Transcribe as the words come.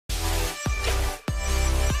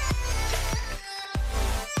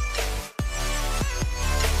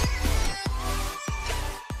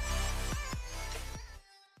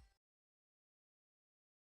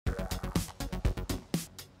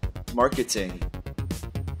marketing,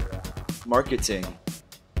 marketing,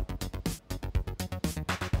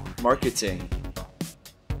 marketing,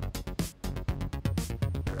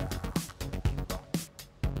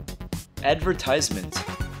 advertisement,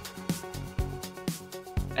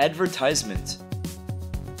 advertisement,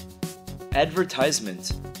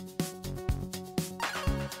 advertisement,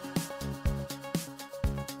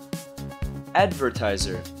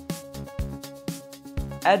 advertiser,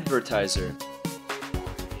 advertiser,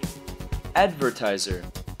 advertiser,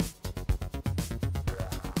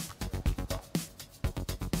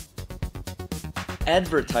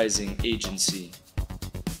 advertising agency,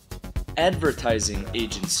 advertising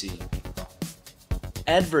agency,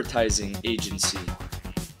 advertising agency,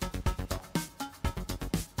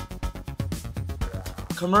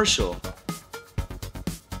 commercial,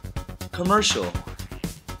 commercial,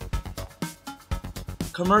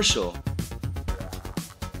 commercial,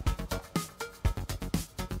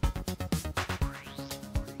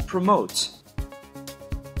 promote,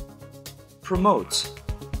 promote,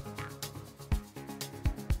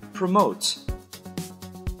 promote,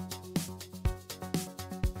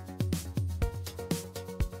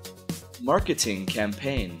 marketing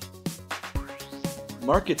campaign,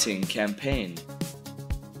 marketing campaign,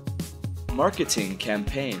 marketing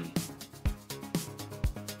campaign,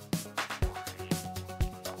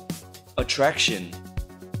 attraction,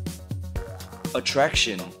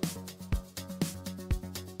 attraction,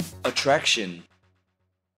 attraction,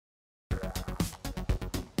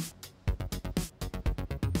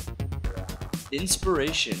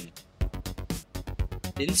 inspiration,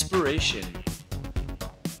 inspiration,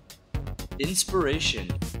 inspiration,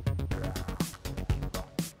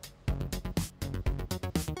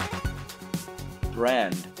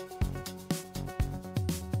 brand,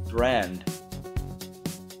 brand,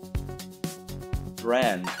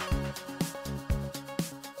 brand,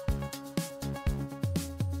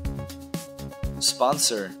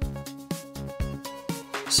 sponsor,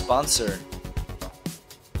 sponsor,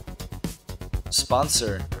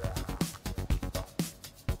 sponsor,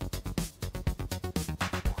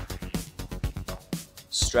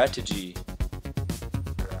 strategy,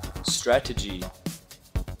 strategy,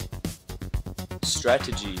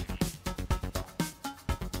 strategy,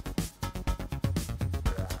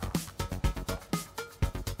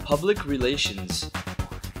 public relations,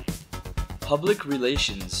 public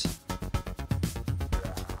relations,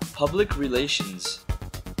 public relations,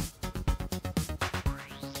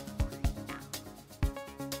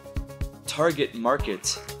 target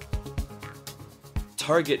market,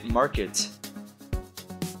 target market,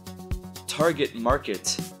 target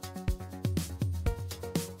market,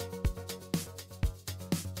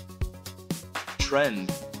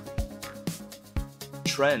 trend,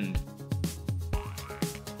 trend,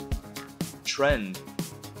 trend,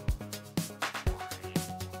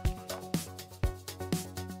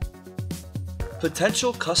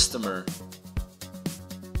 potential customer,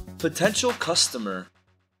 potential customer,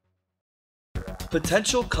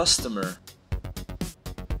 potential customer,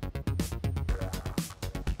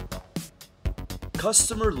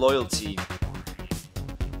 customer loyalty,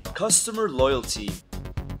 customer loyalty,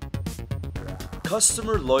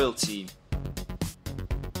 customer loyalty,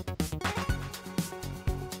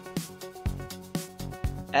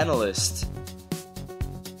 analyst,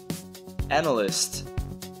 analyst,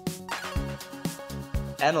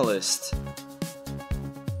 analyst,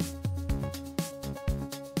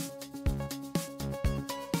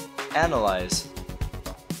 analyze,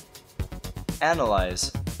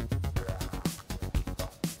 analyze,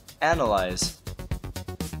 analyze,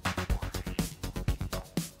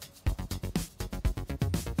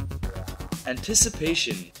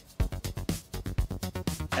 anticipation,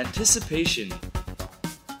 anticipation,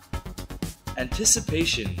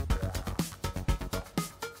 anticipation,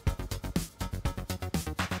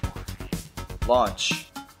 launch,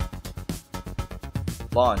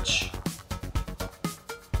 launch,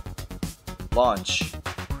 launch,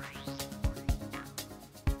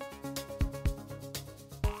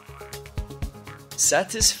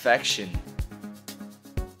 satisfaction,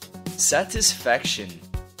 satisfaction,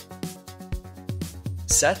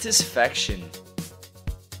 satisfaction,